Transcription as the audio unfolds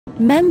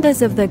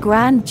Members of the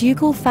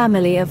Grand-Ducal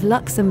family of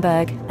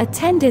Luxembourg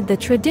attended the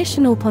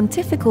traditional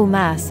pontifical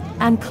mass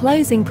and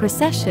closing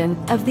procession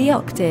of the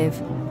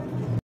Octave.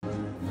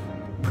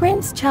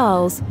 Prince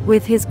Charles,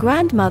 with his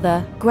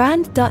grandmother,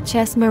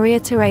 Grand-Duchess Maria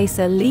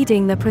Theresa,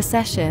 leading the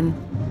procession.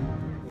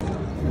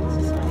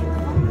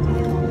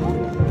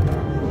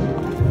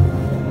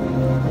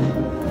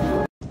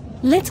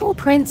 Little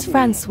Prince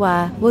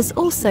Francois was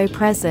also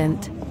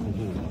present.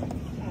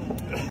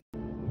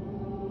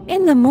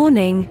 In the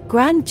morning,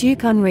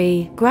 Grand-Duc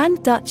Henri,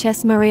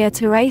 Grand-Duchess Maria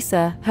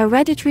Theresa,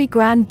 Hereditary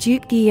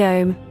Grand-Duc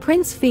Guillaume,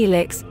 Prince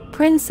Félix,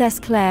 Princess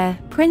Claire,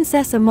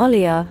 Princess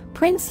Amalia,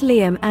 Prince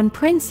Liam and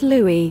Prince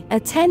Louis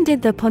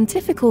attended the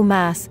pontifical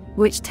mass,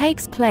 which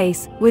takes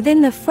place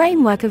within the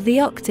framework of the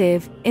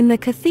Octave, in the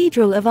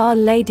Cathedral of Our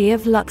Lady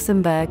of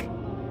Luxembourg.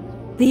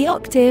 The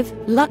Octave,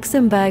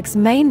 Luxembourg's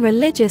main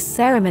religious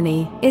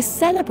ceremony, is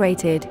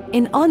celebrated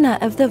in honor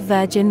of the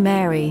Virgin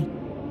Mary.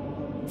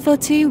 For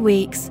 2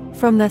 weeks,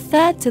 from the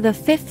 3rd to the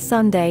 5th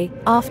Sunday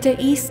after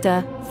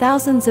Easter,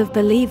 thousands of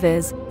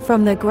believers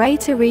from the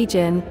greater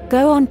region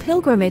go on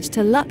pilgrimage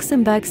to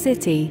Luxembourg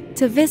City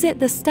to visit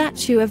the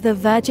statue of the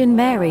Virgin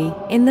Mary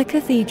in the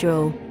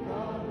cathedral.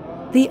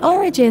 The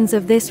origins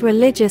of this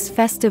religious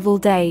festival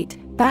date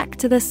back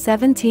to the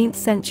 17th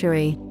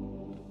century.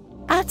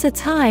 At a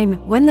time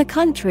when the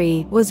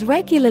country was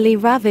regularly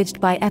ravaged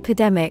by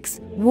epidemics,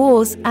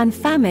 wars, and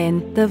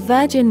famine, the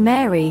Virgin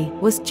Mary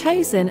was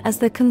chosen as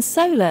the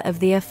consoler of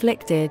the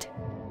afflicted.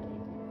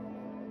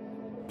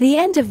 The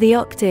end of the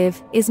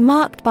Octave is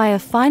marked by a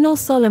final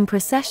solemn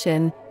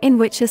procession, in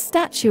which a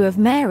statue of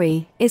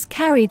Mary is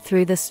carried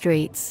through the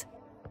streets.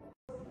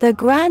 The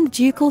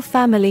Grand-Ducal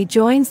family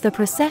joins the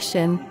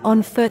procession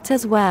on foot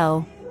as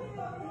well.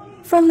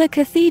 From the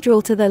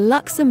cathedral to the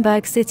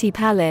Luxembourg City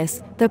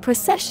Palace, the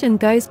procession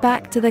goes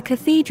back to the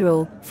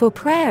cathedral for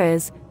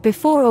prayers,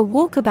 before a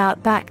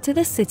walkabout back to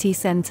the city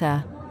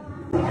centre.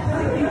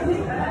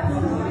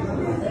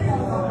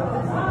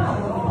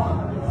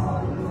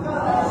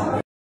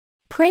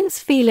 Prince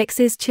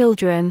Felix's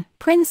children,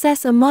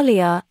 Princess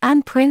Amalia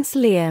and Prince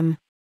Liam.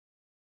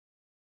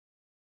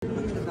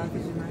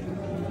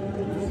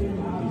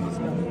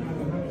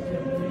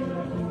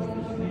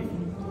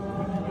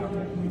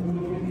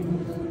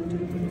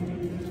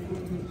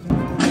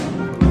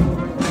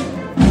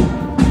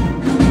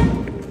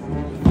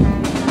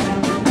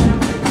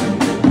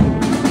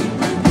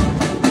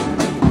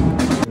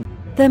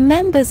 The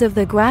members of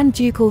the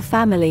Grand-Ducal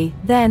family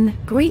then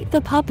greet the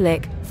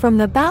public from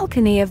the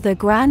balcony of the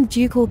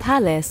Grand-Ducal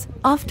Palace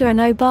after an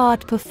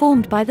aubade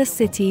performed by the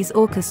city's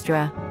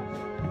orchestra.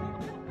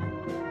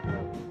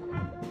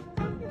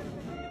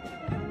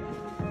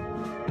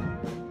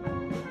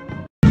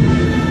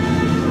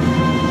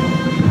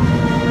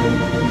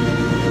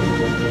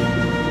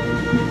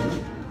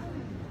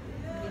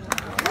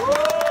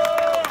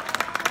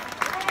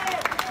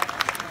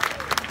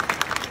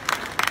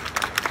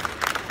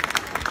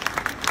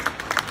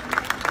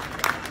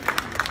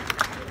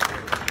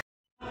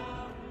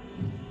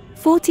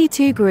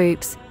 "42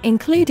 groups,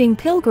 including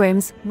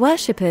pilgrims,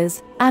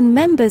 worshippers, and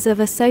members of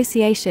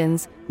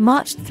associations,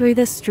 marched through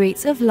the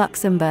streets of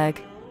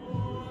Luxembourg."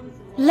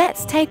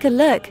 Let's take a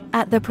look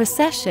at the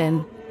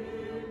procession.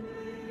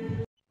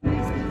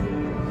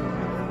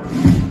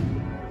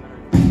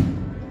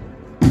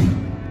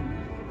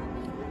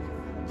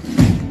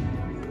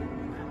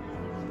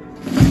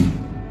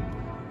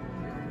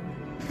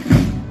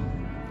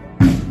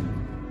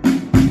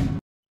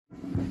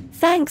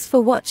 Thanks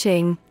for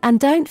watching, and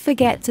don't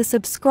forget to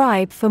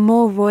subscribe for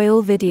more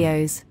royal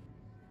videos.